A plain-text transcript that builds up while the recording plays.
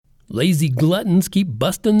Lazy gluttons keep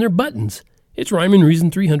busting their buttons. It's Rhyme and Reason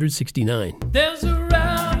 369. There's a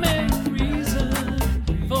rhyme and reason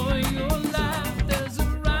for your life. There's a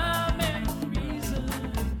rhyme and reason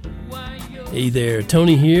why you're... Hey there,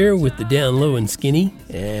 Tony here with the Down Low and Skinny.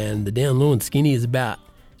 And the Down Low and Skinny is about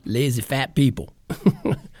lazy fat people.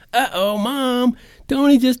 Uh-oh, Mom.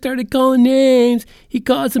 Tony just started calling names. He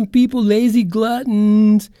called some people lazy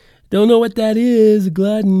gluttons. Don't know what that is, a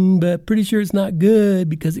glutton, but pretty sure it's not good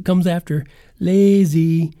because it comes after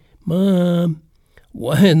lazy. Mom,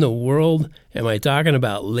 what in the world am I talking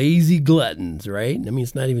about? Lazy gluttons, right? I mean,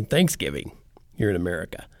 it's not even Thanksgiving here in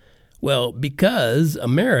America. Well, because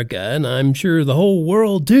America, and I'm sure the whole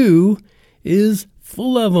world too, is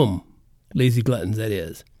full of them. Lazy gluttons, that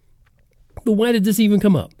is. But why did this even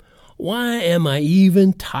come up? Why am I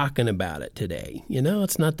even talking about it today? You know,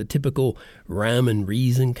 it's not the typical rhyme and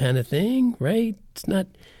reason kind of thing, right? It's not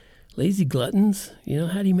lazy gluttons. You know,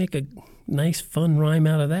 how do you make a nice, fun rhyme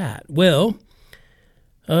out of that? Well,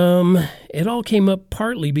 it all came up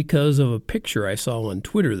partly because of a picture I saw on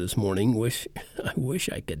Twitter this morning. I wish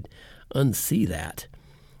I could unsee that.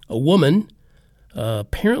 A woman,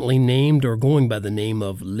 apparently named or going by the name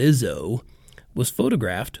of Lizzo, was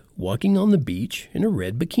photographed walking on the beach in a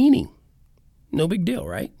red bikini. No big deal,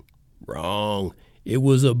 right? Wrong. It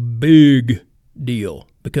was a big deal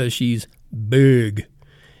because she's big.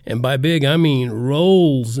 And by big, I mean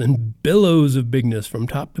rolls and billows of bigness from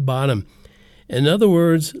top to bottom. In other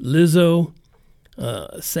words, Lizzo,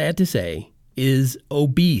 sad to say, is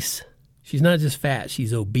obese. She's not just fat,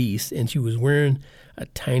 she's obese, and she was wearing a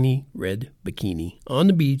tiny red bikini on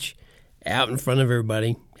the beach, out in front of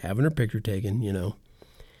everybody, having her picture taken, you know.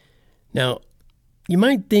 Now, you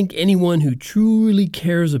might think anyone who truly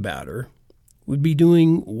cares about her would be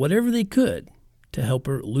doing whatever they could to help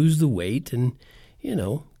her lose the weight and, you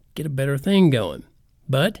know, get a better thing going.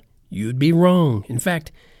 But you'd be wrong. In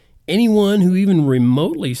fact, anyone who even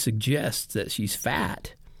remotely suggests that she's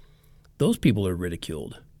fat, those people are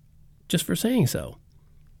ridiculed just for saying so.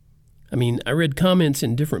 I mean, I read comments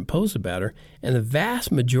in different posts about her, and the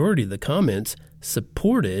vast majority of the comments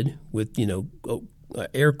supported, with, you know,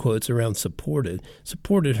 air quotes around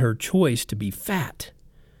supported her choice to be fat.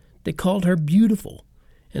 They called her beautiful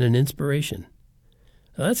and an inspiration.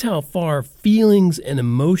 Now, that's how far feelings and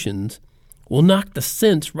emotions will knock the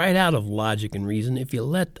sense right out of logic and reason if you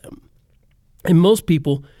let them. And most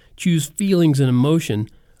people choose feelings and emotion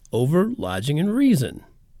over logic and reason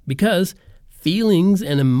because feelings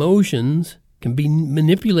and emotions can be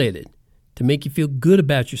manipulated to make you feel good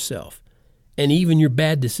about yourself and even your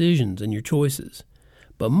bad decisions and your choices.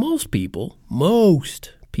 But most people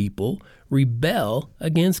rebel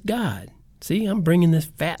against God. See, I'm bringing this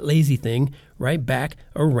fat, lazy thing right back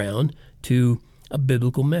around to a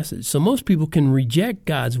biblical message. So most people can reject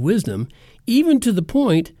God's wisdom, even to the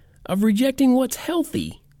point of rejecting what's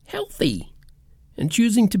healthy. And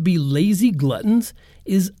choosing to be lazy gluttons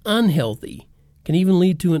is unhealthy. Can even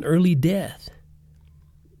lead to an early death.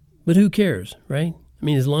 But who cares, right? I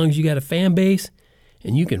mean, as long as you got a fan base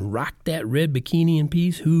and you can rock that red bikini in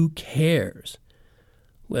peace, who cares?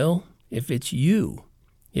 Well, if it's you,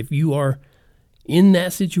 if you are in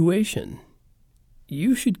that situation,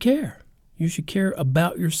 you should care. You should care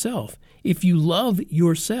about yourself. If you love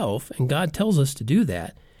yourself, and God tells us to do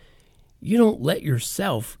that, you don't let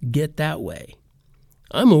yourself get that way.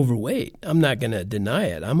 I'm overweight. I'm not going to deny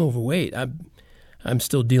it. I'm overweight. I'm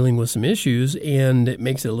still dealing with some issues, and it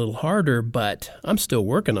makes it a little harder, but I'm still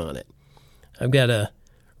working on it. I've got a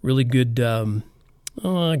really good,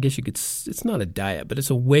 I guess you could, it's not a diet, but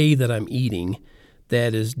it's a way that I'm eating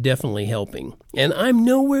that is definitely helping. And I'm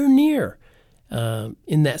nowhere near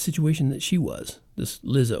in that situation that she was, this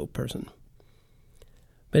Lizzo person.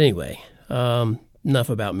 But anyway, enough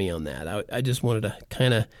about me on that. I just wanted to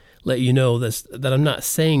kind of let you know this, that I'm not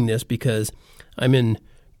saying this because I'm in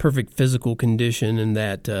perfect physical condition and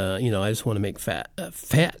that, I just want to make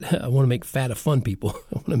I want to make fat of fun people.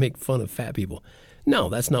 I want to make fun of fat people. No,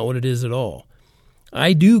 that's not what it is at all.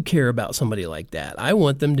 I do care about somebody like that. I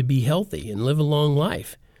want them to be healthy and live a long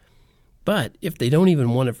life. But if they don't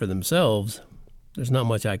even want it for themselves, there's not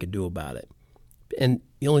much I could do about it. And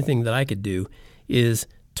the only thing that I could do is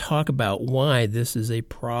talk about why this is a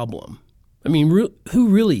problem. I mean, who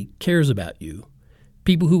really cares about you?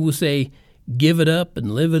 People who will say, give it up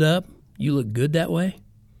and live it up, you look good that way?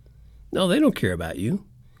 No, they don't care about you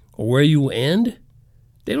or where you will end.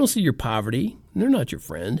 They don't see your poverty, and they're not your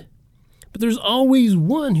friend. But there's always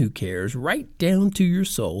one who cares right down to your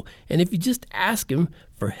soul, and if you just ask him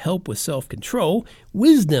for help with self-control,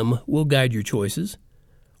 wisdom will guide your choices.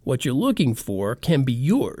 What you're looking for can be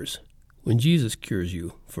yours when Jesus cures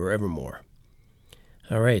you forevermore.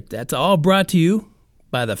 All right, that's all brought to you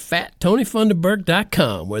by the fat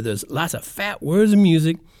TonyFunderburk.com, where there's lots of fat words of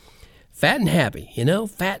music, fat and happy,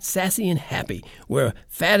 fat, sassy, and happy, where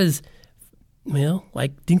fat is, well,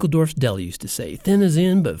 like Dinkeldorf's Deli used to say, thin is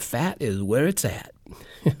in, but fat is where it's at.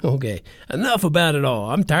 Okay, enough about it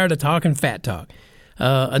all. I'm tired of talking fat talk.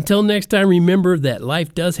 Until next time, remember that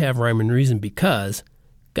life does have rhyme and reason because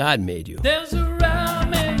God made you. There's a